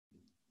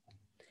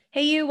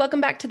Hey, you, welcome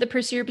back to the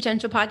Pursue Your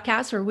Potential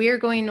podcast, where we are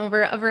going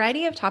over a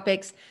variety of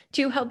topics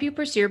to help you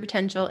pursue your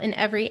potential in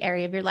every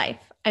area of your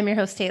life. I'm your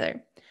host,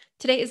 Taylor.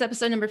 Today is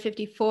episode number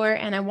 54,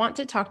 and I want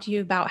to talk to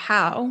you about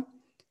how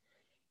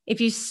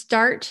if you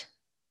start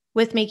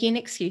with making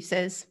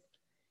excuses,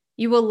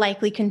 you will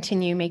likely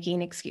continue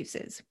making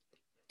excuses.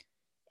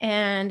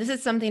 And this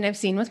is something I've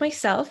seen with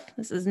myself.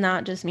 This is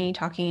not just me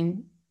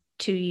talking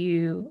to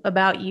you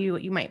about you,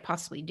 what you might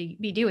possibly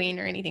be doing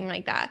or anything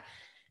like that.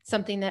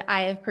 Something that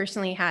I have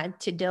personally had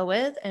to deal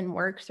with and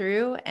work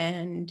through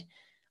and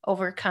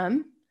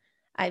overcome.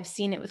 I've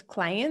seen it with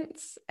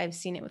clients, I've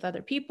seen it with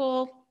other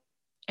people,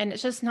 and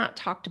it's just not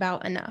talked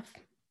about enough.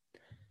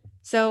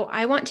 So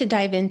I want to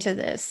dive into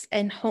this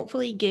and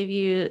hopefully give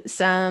you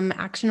some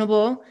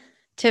actionable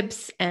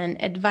tips and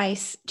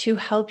advice to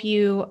help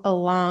you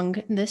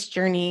along this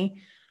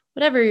journey,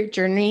 whatever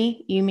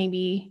journey you may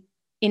be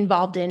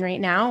involved in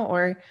right now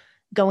or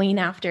going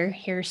after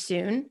here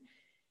soon.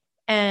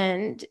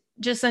 And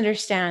just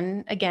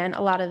understand, again,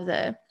 a lot of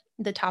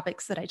the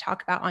topics that I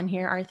talk about on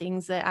here are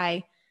things that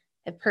I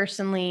have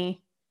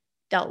personally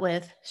dealt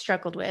with,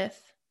 struggled with,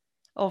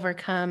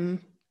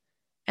 overcome,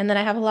 and that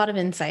I have a lot of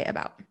insight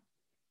about.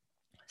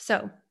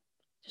 So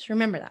just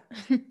remember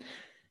that.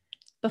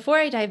 Before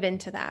I dive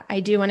into that,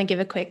 I do want to give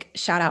a quick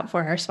shout out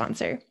for our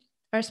sponsor.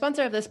 Our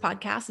sponsor of this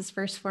podcast is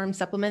 1st Phorm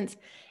Supplements,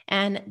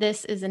 and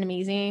this is an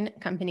amazing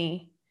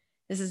company.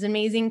 This is an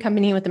amazing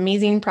company with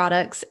amazing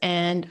products,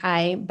 and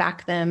I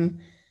back them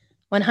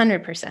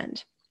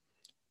 100%.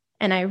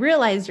 And I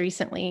realized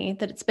recently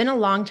that it's been a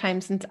long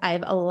time since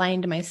I've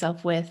aligned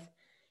myself with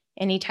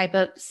any type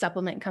of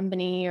supplement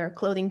company or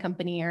clothing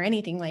company or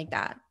anything like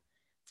that.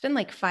 It's been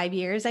like 5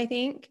 years, I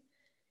think.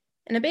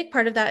 And a big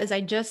part of that is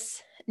I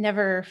just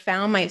never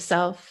found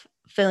myself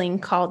feeling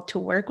called to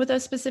work with a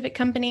specific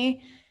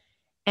company.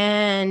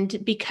 And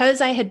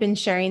because I had been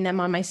sharing them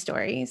on my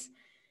stories,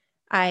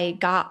 I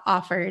got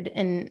offered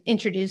and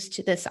introduced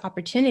to this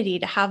opportunity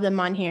to have them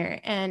on here.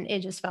 And it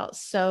just felt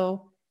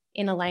so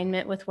in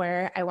alignment with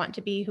where I want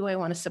to be, who I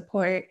want to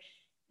support.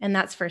 And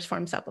that's 1st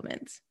Phorm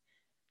Supplements.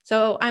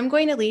 So I'm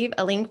going to leave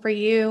a link for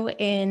you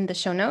in the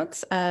show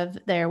notes of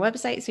their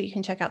website so you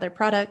can check out their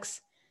products.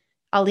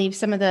 I'll leave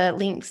some of the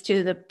links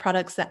to the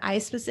products that I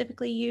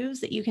specifically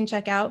use that you can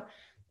check out.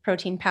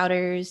 Protein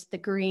powders, the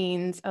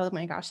greens. Oh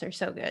my gosh, they're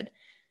so good.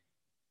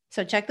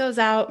 So check those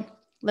out.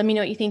 Let me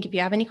know what you think. If you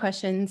have any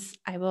questions,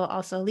 I will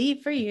also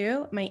leave for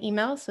you my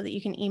email so that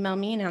you can email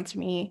me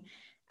and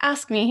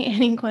ask me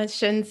any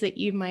questions that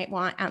you might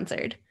want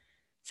answered.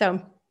 So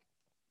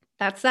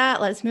that's that.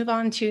 Let's move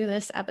on to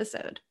this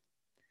episode.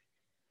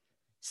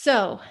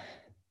 So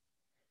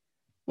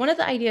one of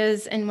the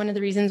ideas and one of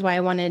the reasons why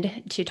I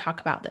wanted to talk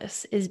about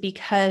this is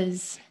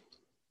because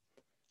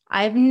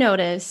I've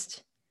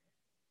noticed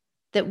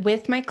that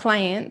with my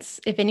clients,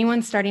 if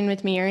anyone's starting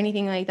with me or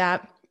anything like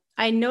that,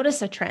 I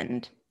notice a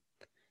trend.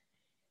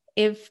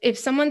 If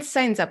someone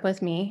signs up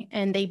with me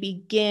and they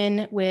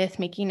begin with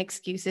making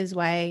excuses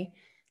why,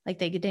 like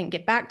they didn't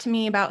get back to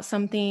me about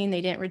something,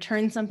 they didn't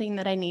return something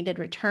that I needed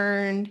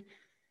returned,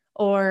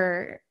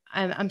 or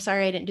I'm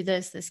sorry I didn't do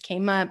this, this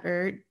came up,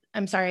 or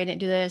I'm sorry I didn't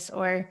do this,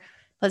 or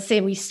let's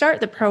say we start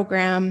the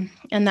program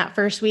and that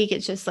first week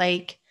it's just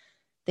like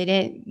they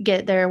didn't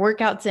get their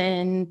workouts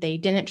in, they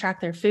didn't track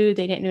their food,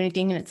 they didn't do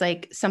anything, and it's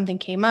like something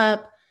came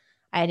up,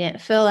 I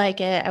didn't feel like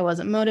it, I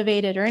wasn't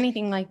motivated or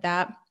anything like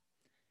that.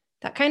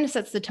 That kind of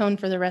sets the tone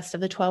for the rest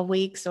of the 12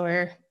 weeks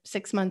or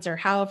 6 months or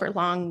however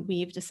long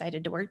we've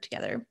decided to work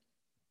together.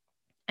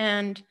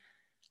 And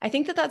I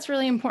think that that's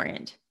really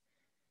important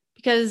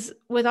because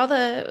with all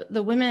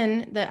the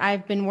women that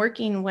I've been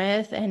working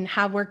with and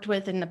have worked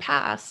with in the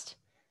past,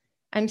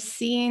 I'm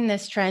seeing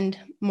this trend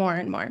more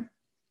and more.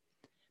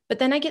 But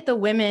then I get the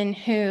women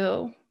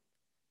who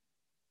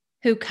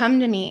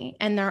come to me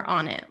and they're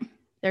on it.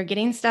 They're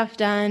getting stuff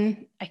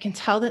done. I can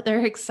tell that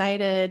they're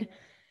excited.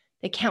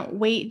 They can't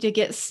wait to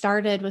get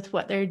started with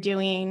what they're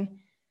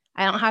doing.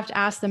 I don't have to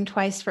ask them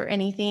twice for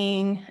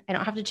anything. I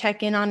don't have to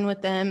check in on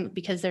with them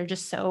because they're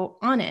just so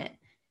on it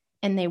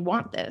and they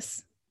want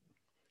this.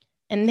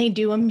 And they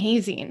do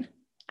amazing.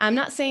 I'm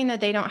not saying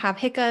that they don't have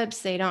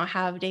hiccups. They don't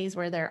have days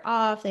where they're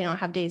off. They don't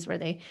have days where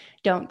they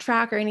don't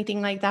track or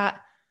anything like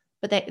that.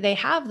 But they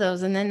have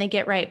those, and then they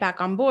get right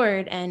back on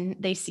board and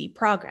they see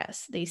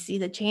progress. They see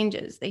the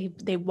changes.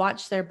 They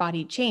watch their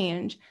body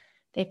change.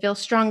 They feel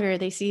stronger.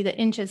 They see the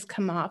inches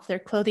come off. Their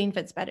clothing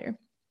fits better.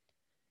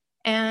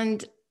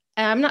 And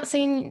I'm not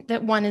saying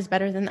that one is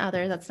better than the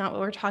other. That's not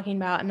what we're talking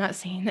about. I'm not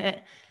saying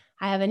that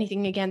I have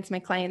anything against my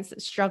clients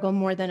that struggle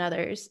more than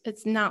others.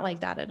 It's not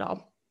like that at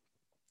all.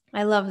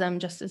 I love them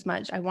just as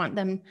much. I want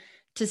them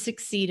to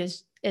succeed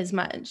as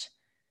much.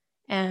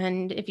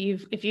 And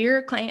if you're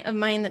a client of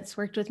mine that's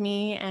worked with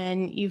me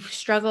and you've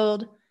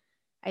struggled,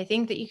 I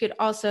think that you could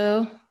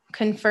also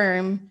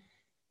confirm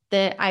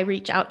that I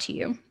reach out to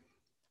you.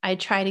 I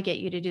try to get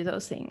you to do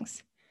those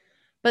things.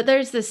 But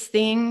there's this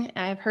thing,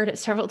 I've heard it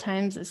several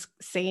times, this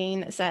saying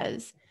that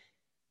says,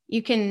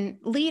 you can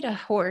lead a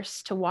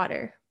horse to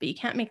water, but you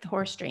can't make the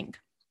horse drink.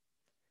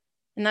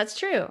 And that's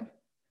true.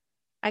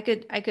 I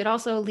could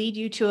also lead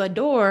you to a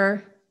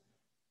door,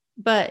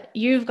 but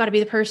you've got to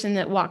be the person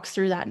that walks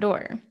through that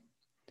door.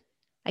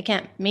 I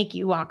can't make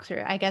you walk through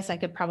it. I guess I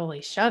could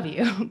probably shove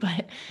you,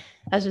 but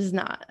that's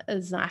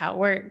not how it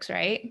works,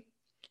 right?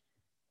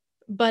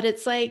 But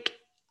it's like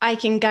I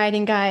can guide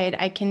and guide.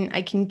 I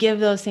can give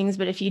those things,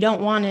 but if you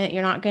don't want it,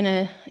 you're not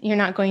going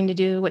to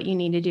do what you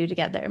need to do to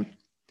get there.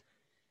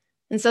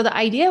 And so the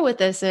idea with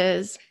this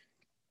is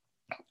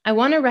I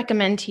want to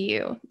recommend to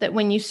you that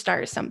when you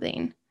start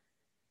something,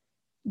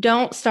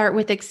 don't start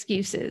with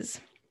excuses,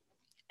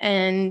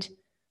 and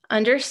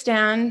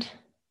understand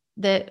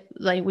that,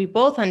 like we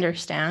both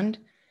understand,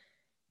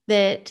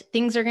 that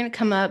things are going to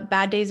come up,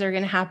 bad days are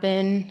going to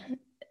happen,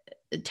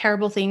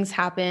 terrible things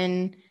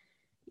happen.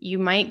 You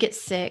might get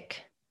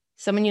sick.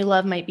 Someone you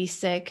love might be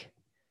sick.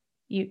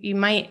 You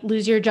might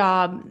lose your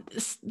job.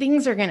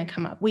 Things are going to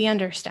come up. We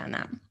understand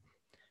that.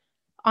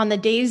 On the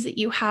days that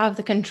you have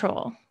the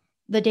control,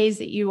 the days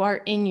that you are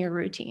in your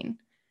routine,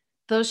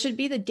 those should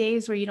be the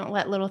days where you don't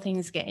let little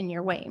things get in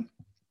your way,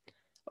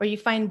 or you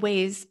find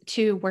ways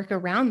to work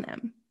around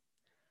them,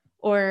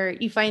 or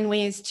you find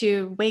ways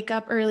to wake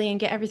up early and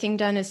get everything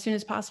done as soon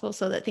as possible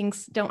so that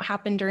things don't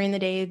happen during the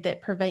day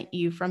that prevent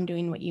you from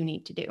doing what you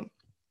need to do.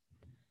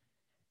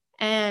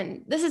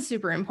 And this is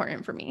super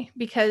important for me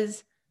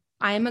because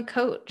I am a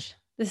coach.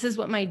 This is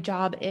what my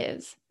job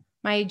is.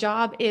 My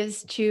job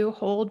is to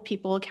hold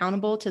people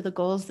accountable to the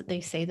goals that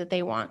they say that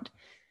they want,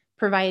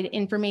 provide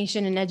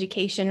information and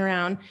education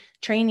around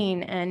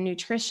training and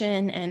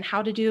nutrition and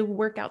how to do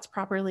workouts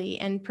properly,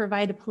 and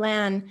provide a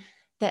plan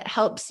that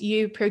helps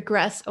you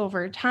progress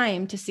over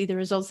time to see the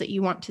results that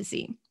you want to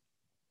see.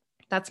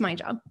 That's my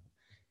job.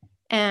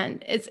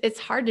 And it's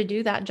hard to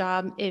do that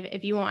job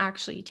if you won't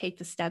actually take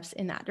the steps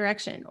in that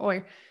direction,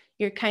 or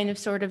you're kind of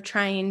sort of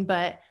trying,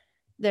 but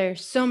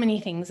there's so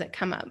many things that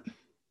come up.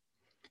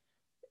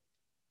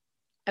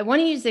 I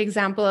want to use the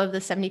example of the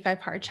 75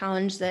 hard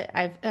challenge that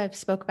I've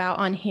spoke about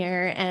on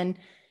here. And,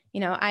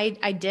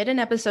 I did an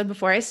episode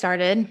before I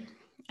started.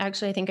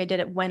 Actually, I think I did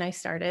it when I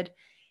started.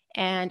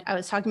 And I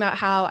was talking about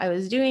how I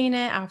was doing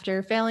it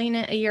after failing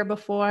it a year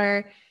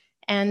before,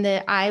 and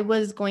that I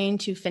was going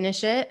to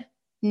finish it.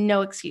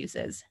 No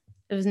excuses.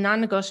 It was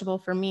non-negotiable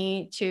for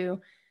me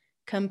to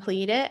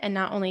complete it, and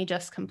not only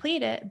just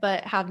complete it,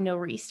 but have no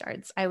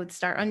restarts. I would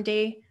start on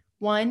day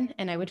 1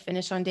 and I would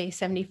finish on day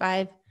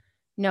 75,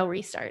 no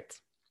restarts.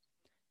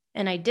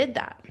 And I did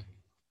that.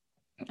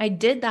 I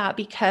did that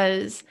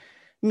because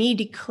me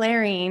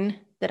declaring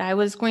that I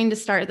was going to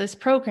start this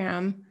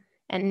program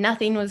and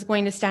nothing was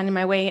going to stand in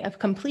my way of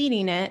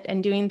completing it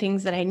and doing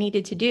things that I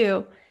needed to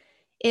do,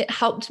 it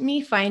helped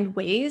me find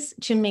ways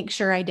to make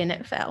sure I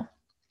didn't fail.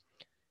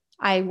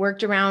 I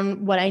worked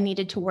around what I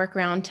needed to work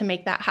around to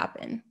make that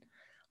happen.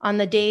 On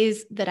the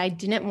days that I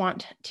didn't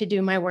want to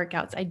do my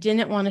workouts, I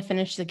didn't want to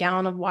finish the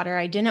gallon of water,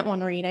 I didn't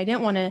want to read, I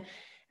didn't want to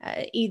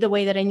eat the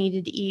way that I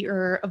needed to eat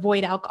or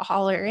avoid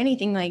alcohol or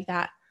anything like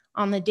that.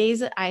 On the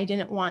days that I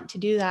didn't want to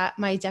do that,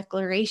 my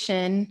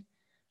declaration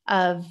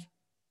of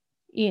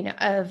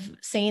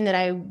saying that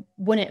I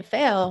wouldn't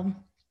fail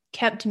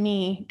kept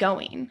me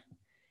going.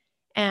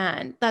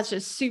 And that's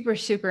just super,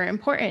 super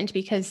important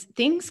because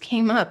things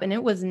came up and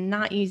it was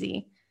not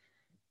easy.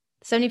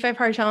 75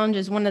 hard challenge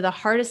is one of the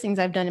hardest things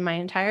I've done in my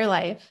entire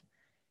life.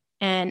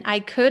 And I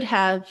could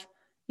have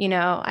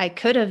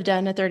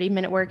done a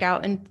 30-minute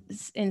workout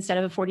instead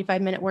of a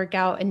 45-minute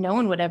workout and no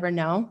one would ever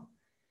know.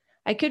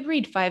 I could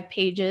read 5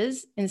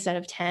 pages instead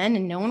of 10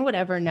 and no one would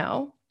ever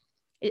know.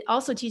 It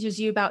also teaches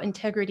you about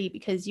integrity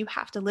because you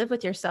have to live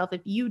with yourself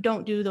if you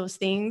don't do those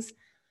things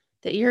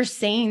that you're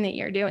saying that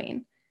you're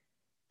doing.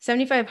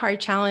 75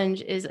 hard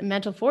challenge is a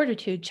mental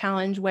fortitude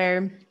challenge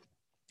where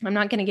I'm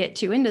not going to get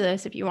too into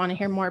this. If you want to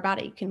hear more about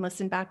it, you can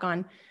listen back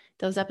on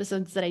those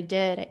episodes that I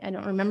did. I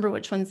don't remember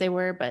which ones they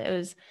were, but it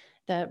was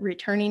the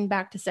returning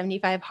back to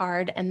 75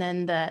 hard and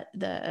then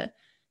the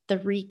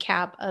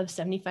recap of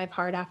 75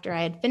 hard after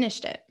I had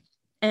finished it.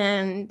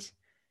 And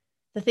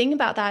the thing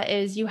about that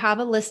is you have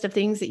a list of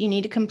things that you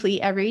need to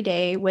complete every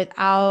day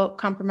without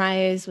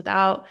compromise,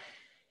 without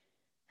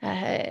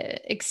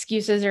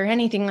excuses or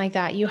anything like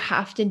that. You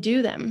have to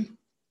do them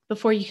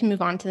before you can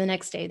move on to the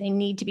next day. They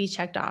need to be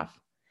checked off.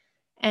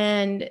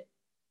 And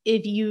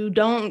if you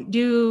don't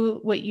do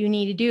what you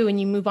need to do and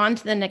you move on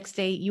to the next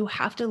day, you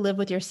have to live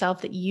with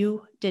yourself that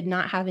you did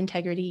not have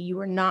integrity. You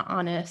were not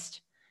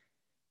honest.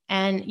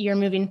 And you're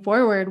moving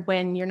forward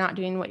when you're not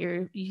doing what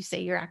you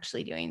say you're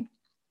actually doing.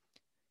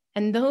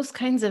 And those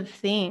kinds of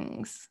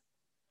things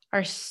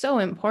are so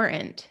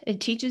important. It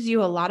teaches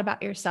you a lot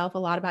about yourself, a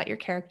lot about your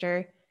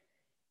character.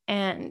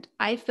 And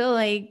I feel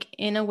like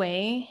in a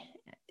way,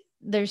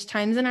 there's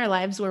times in our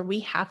lives where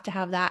we have to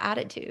have that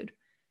attitude.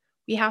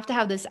 We have to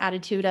have this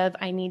attitude of,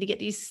 I need to get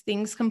these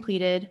things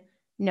completed.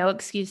 No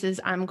excuses.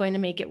 I'm going to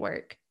make it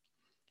work.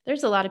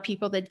 There's a lot of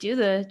people that do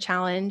the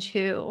challenge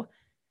who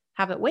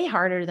have it way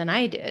harder than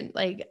I did.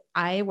 Like,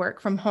 I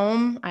work from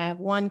home. I have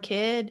 1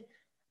 kid.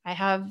 I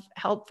have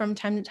help from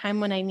time to time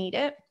when I need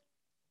it.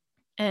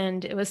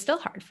 And it was still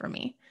hard for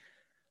me.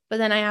 But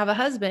then I have a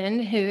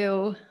husband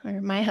who,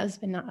 or my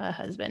husband, not a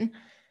husband,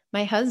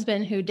 my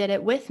husband who did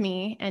it with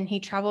me, and he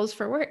travels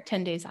for work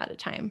 10 days at a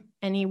time.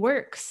 And he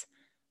works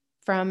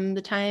from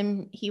the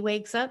time he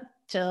wakes up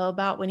till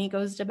about when he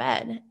goes to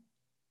bed,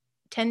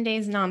 10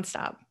 days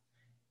nonstop.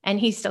 And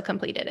he still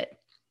completed it.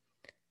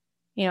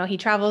 You know, he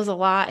travels a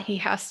lot. He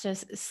has to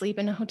sleep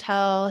in a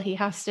hotel. He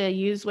has to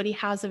use what he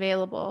has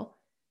available.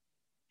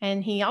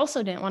 And he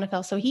also didn't want to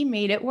fail. So he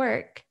made it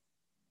work.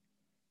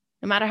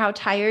 No matter how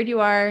tired you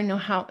are, no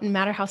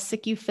matter how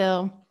sick you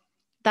feel,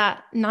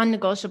 that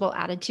non-negotiable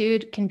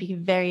attitude can be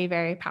very,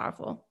 very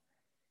powerful.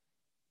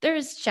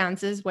 There's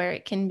chances where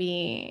it can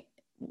be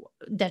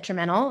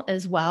detrimental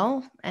as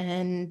well.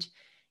 And,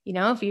 you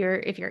know, if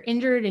you're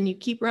injured and you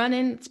keep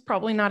running, it's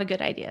probably not a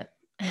good idea.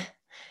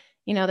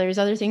 You know, there's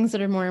other things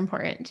that are more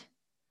important.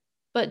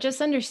 But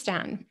just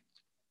understand,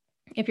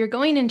 if you're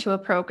going into a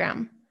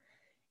program,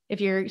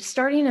 if you're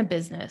starting a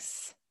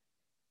business,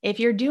 if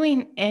you're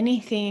doing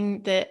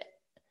anything that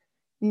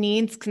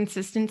needs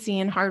consistency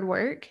and hard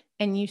work,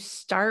 and you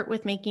start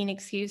with making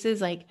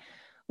excuses like,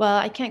 well,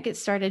 I can't get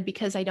started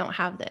because I don't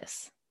have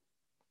this.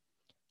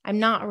 I'm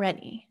not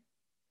ready.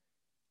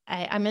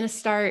 I'm going to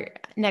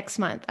start next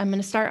month. I'm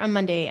going to start on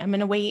Monday. I'm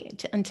going to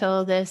wait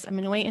until this. I'm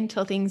going to wait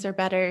until things are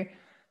better.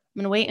 I'm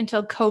going to wait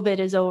until COVID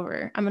is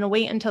over. I'm going to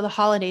wait until the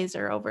holidays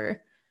are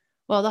over.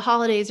 Well, the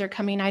holidays are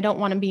coming. I don't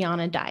want to be on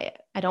a diet.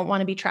 I don't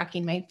want to be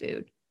tracking my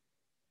food.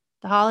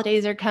 The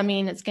holidays are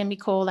coming. It's going to be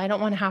cold. I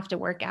don't want to have to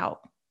work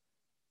out.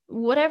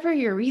 Whatever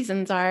your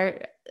reasons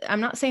are, I'm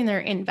not saying they're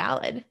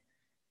invalid,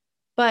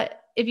 but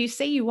if you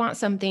say you want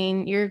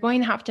something, you're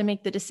going to have to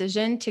make the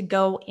decision to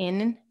go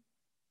in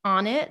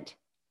on it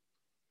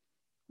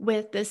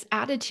with this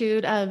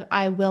attitude of,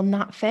 I will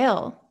not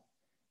fail.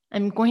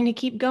 I'm going to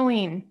keep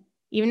going.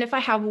 Even if I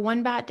have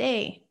one bad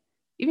day,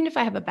 even if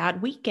I have a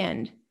bad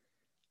weekend,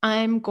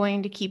 I'm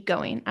going to keep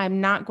going. I'm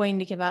not going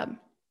to give up.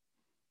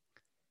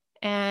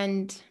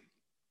 And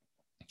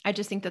I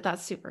just think that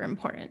that's super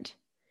important.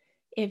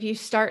 If you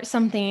start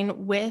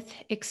something with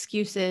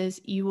excuses,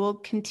 you will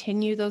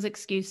continue those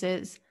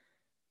excuses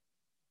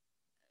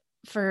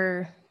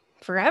for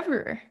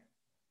forever.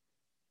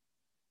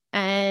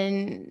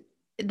 And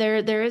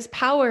there is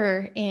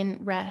power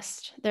in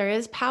rest. There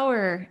is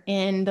power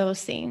in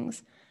those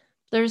things.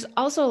 There's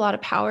also a lot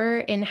of power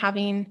in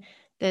having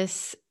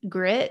this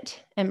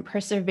grit and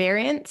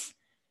perseverance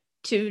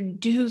to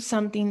do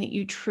something that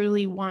you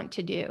truly want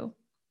to do,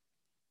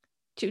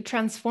 to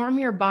transform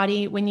your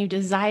body when you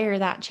desire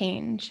that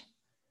change,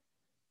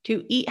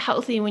 to eat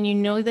healthy when you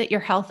know that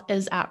your health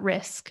is at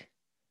risk,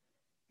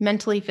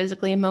 mentally,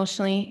 physically,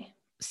 emotionally,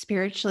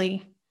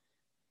 spiritually.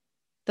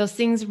 Those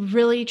things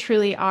really,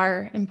 truly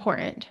are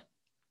important.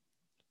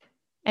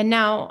 And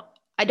now,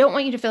 I don't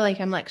want you to feel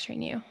like I'm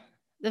lecturing you.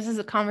 This is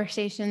a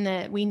conversation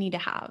that we need to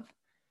have.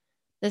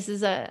 This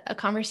is a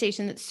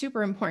conversation that's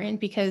super important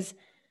because,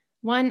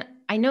 one,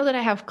 I know that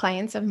I have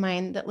clients of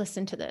mine that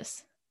listen to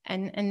this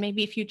and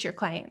maybe future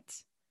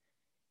clients.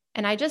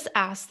 And I just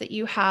ask that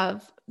you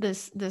have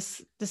this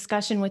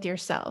discussion with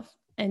yourself.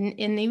 And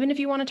even if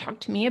you want to talk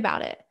to me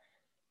about it,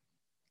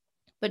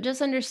 but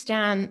just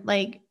understand,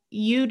 like,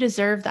 you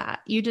deserve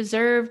that. You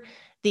deserve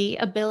the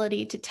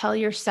ability to tell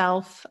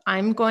yourself,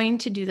 I'm going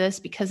to do this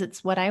because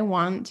it's what I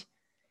want,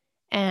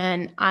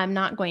 and I'm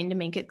not going to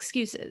make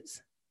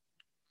excuses.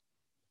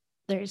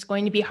 There's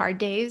going to be hard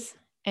days,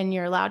 and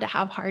you're allowed to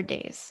have hard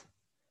days.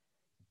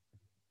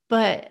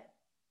 But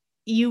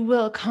you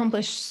will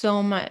accomplish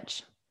so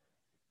much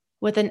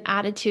with an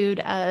attitude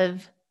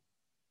of,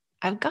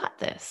 I've got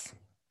this.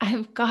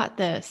 I've got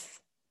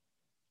this.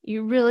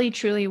 You really,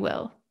 truly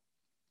will.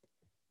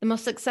 The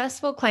most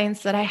successful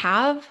clients that I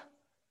have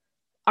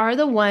are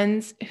the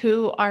ones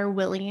who are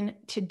willing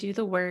to do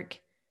the work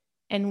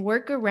and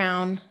work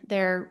around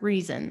their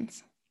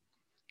reasons.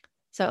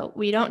 So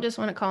we don't just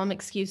want to call them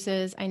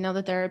excuses. I know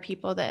that there are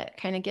people that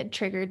kind of get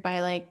triggered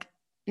by like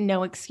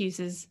no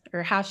excuses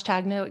or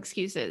hashtag no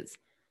excuses.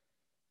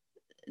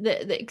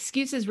 The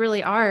excuses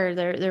really are,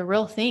 they're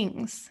real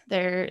things.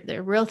 They're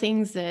real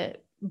things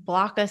that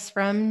block us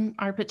from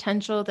our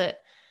potential, that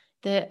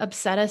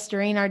upset us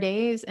during our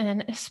days.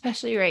 And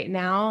especially right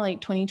now,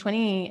 like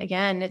 2020,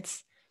 again,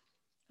 it's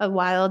a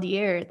wild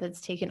year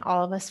that's taken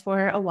all of us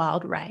for a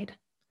wild ride.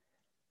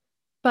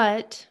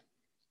 But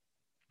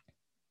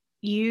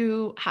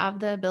you have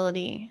the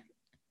ability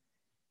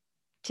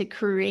to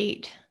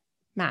create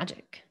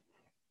magic,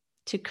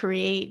 to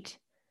create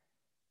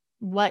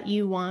what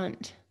you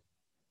want.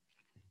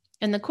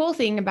 And the cool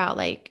thing about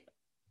like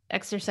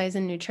exercise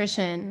and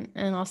nutrition,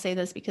 and I'll say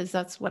this because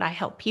that's what I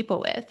help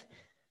people with,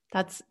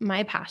 that's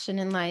my passion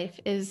in life,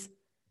 is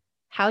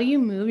how you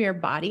move your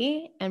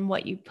body and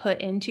what you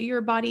put into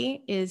your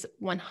body is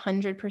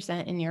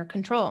 100% in your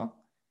control.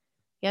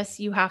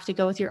 Yes, you have to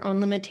go with your own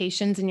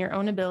limitations and your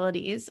own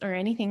abilities or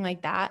anything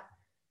like that,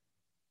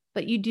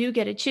 but you do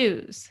get to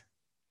choose.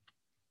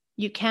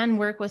 You can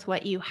work with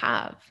what you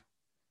have.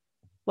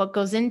 What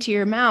goes into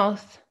your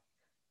mouth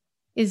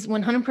is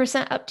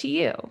 100% up to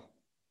you.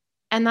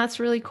 And that's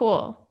really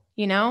cool.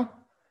 You know,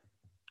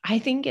 I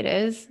think it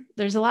is.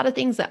 There's a lot of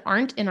things that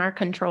aren't in our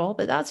control,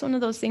 but that's one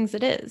of those things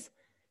that is.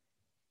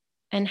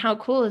 And how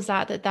cool is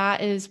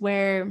that is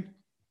where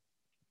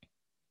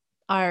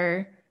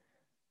so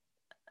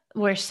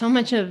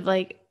much of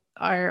like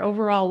our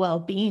overall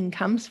well-being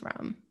comes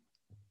from,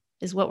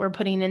 is what we're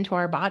putting into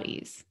our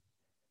bodies.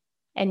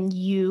 And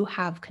you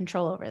have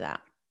control over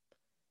that.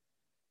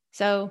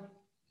 So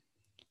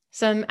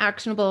some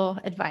actionable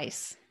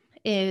advice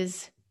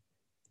is,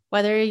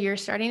 whether you're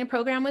starting a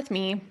program with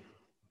me,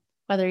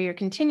 whether you're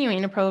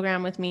continuing a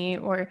program with me,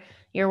 or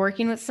you're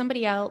working with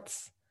somebody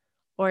else,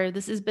 or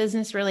this is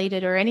business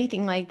related or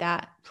anything like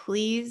that,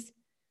 please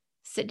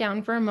sit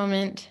down for a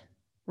moment,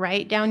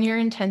 write down your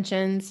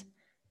intentions,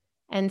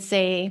 and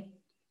say,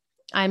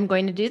 I'm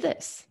going to do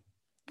this.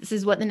 This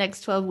is what the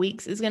next 12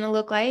 weeks is going to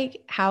look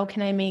like. How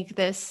can I make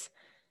this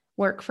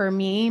work for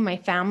me, my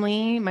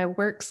family, my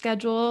work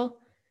schedule?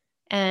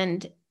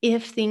 And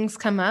if things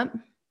come up,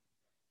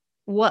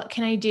 what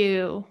can I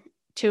do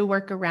to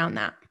work around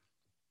that?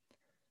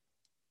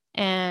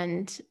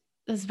 And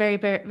it's very,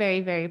 very,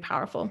 very, very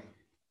powerful.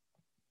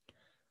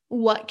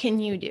 What can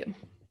you do?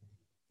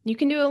 You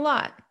can do a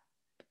lot.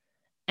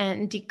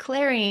 And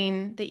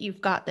declaring that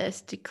you've got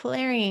this,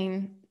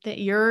 declaring that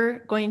you're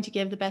going to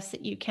give the best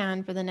that you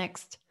can for the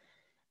next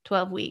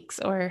 12 weeks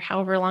or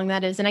however long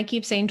that is. And I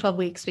keep saying 12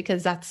 weeks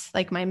because that's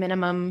like my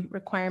minimum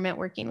requirement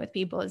working with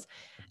people is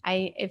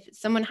if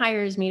someone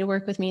hires me to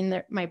work with me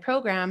in my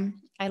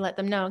program, I let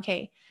them know,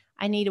 okay,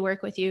 I need to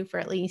work with you for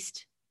at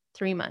least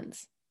 3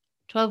 months,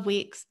 12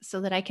 weeks,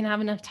 so that I can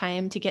have enough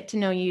time to get to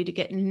know you, to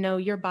get to know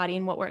your body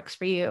and what works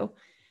for you.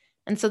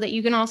 And so that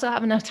you can also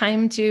have enough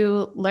time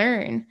to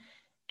learn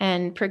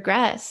and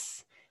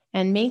progress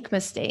and make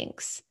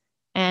mistakes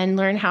and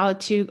learn how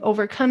to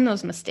overcome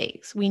those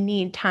mistakes. We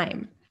need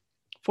time.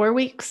 4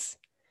 weeks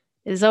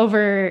is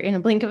over in a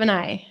blink of an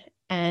eye,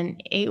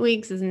 and 8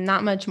 weeks is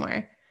not much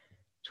more.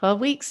 12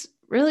 weeks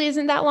really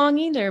isn't that long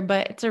either,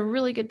 but it's a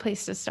really good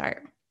place to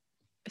start.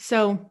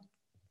 So,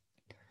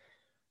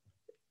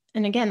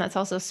 and again, that's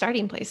also a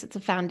starting place. It's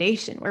a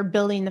foundation. We're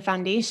building the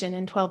foundation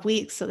in 12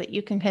 weeks so that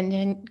you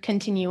can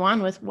continue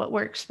on with what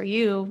works for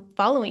you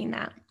following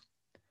that.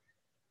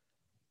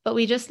 But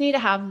we just need to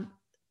have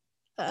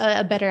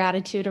a better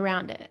attitude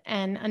around it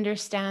and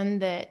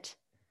understand that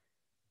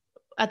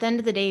at the end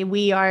of the day,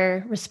 we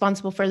are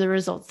responsible for the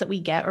results that we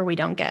get or we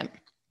don't get.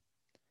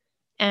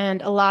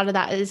 And a lot of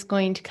that is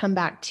going to come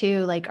back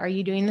to, like, are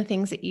you doing the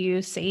things that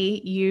you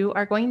say you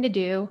are going to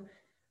do?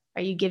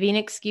 Are you giving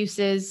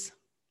excuses?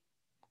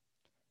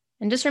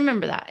 And just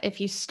remember that if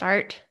you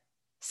start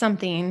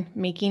something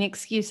making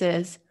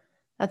excuses,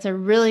 that's a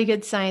really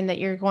good sign that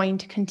you're going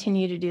to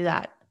continue to do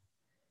that.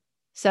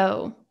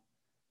 So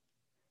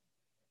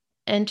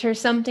enter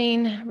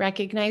something,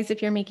 recognize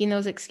if you're making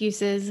those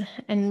excuses,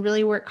 and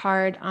really work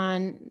hard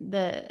on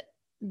the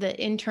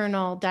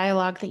internal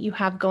dialogue that you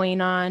have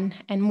going on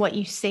and what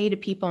you say to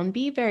people, and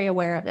be very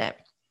aware of it,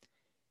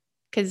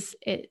 because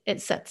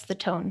it sets the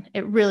tone.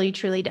 It really,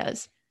 truly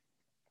does.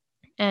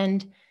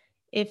 And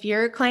if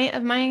you're a client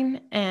of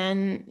mine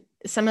and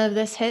some of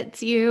this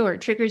hits you or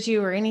triggers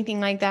you or anything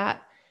like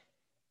that,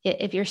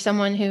 if you're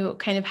someone who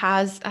kind of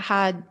has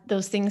had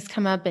those things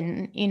come up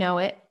and,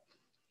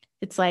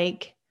 it's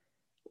like,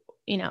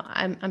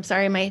 I'm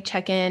sorry, my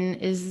check-in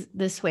is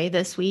this way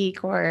this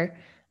week, or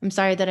I'm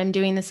sorry that I'm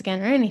doing this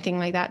again, or anything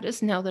like that,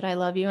 just know that I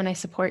love you and I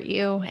support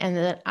you and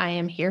that I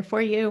am here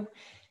for you.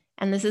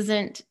 And this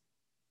isn't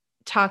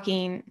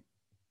talking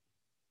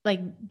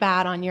like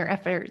bad on your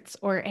efforts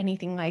or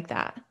anything like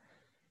that.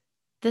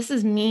 This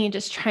is me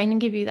just trying to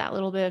give you that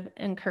little bit of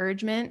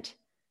encouragement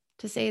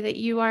to say that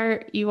you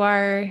are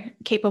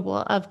capable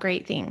of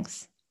great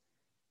things.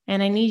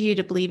 And I need you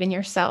to believe in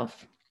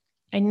yourself.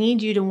 I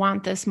need you to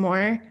want this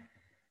more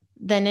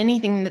than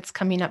anything that's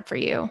coming up for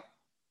you.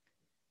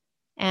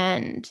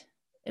 And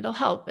it'll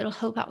help. It'll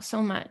help out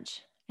so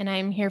much. And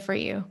I'm here for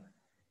you.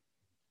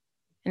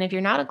 And if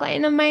you're not a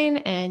client of mine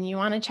and you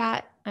want to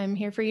chat, I'm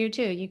here for you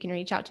too. You can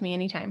reach out to me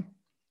anytime.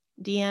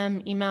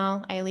 DM,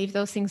 email, I leave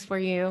those things for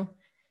you.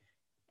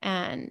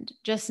 And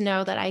just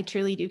know that I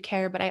truly do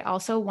care, but I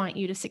also want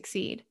you to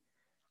succeed.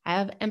 I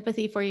have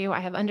empathy for you.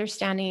 I have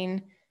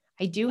understanding.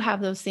 I do have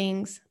those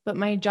things, but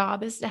my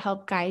job is to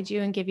help guide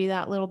you and give you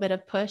that little bit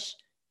of push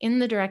in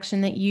the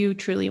direction that you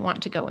truly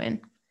want to go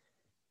in.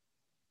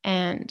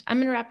 And I'm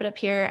going to wrap it up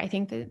here. I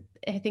think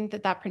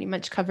that pretty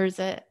much covers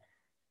it.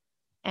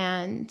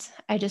 And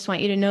I just want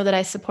you to know that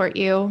I support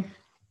you.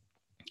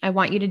 I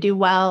want you to do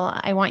well.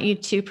 I want you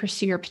to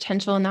pursue your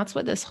potential. And that's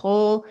what this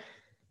whole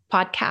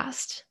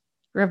podcast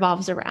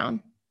revolves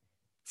around.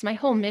 It's my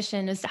whole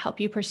mission is to help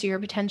you pursue your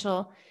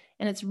potential.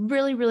 And it's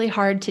really, really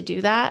hard to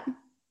do that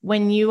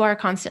when you are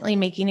constantly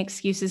making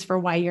excuses for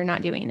why you're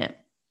not doing it.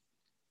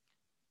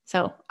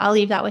 So I'll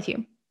leave that with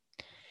you.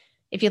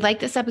 If you like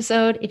this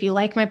episode, if you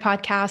like my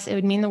podcast, it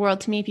would mean the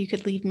world to me if you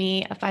could leave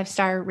me a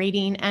 5-star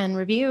rating and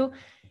review,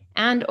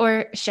 and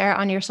or share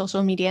on your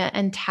social media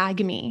and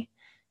tag me.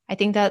 I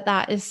think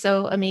that is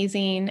so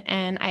amazing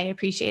and I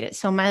appreciate it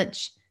so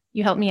much.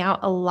 You help me out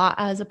a lot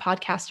as a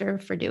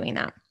podcaster for doing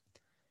that.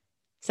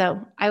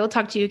 So I will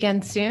talk to you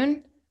again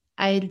soon.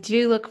 I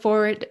do look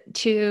forward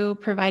to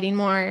providing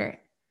more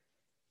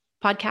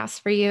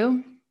podcasts for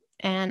you.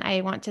 And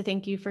I want to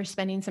thank you for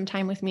spending some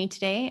time with me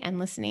today and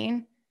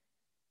listening.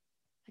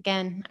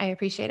 Again, I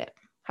appreciate it.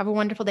 Have a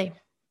wonderful day.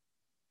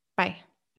 Bye.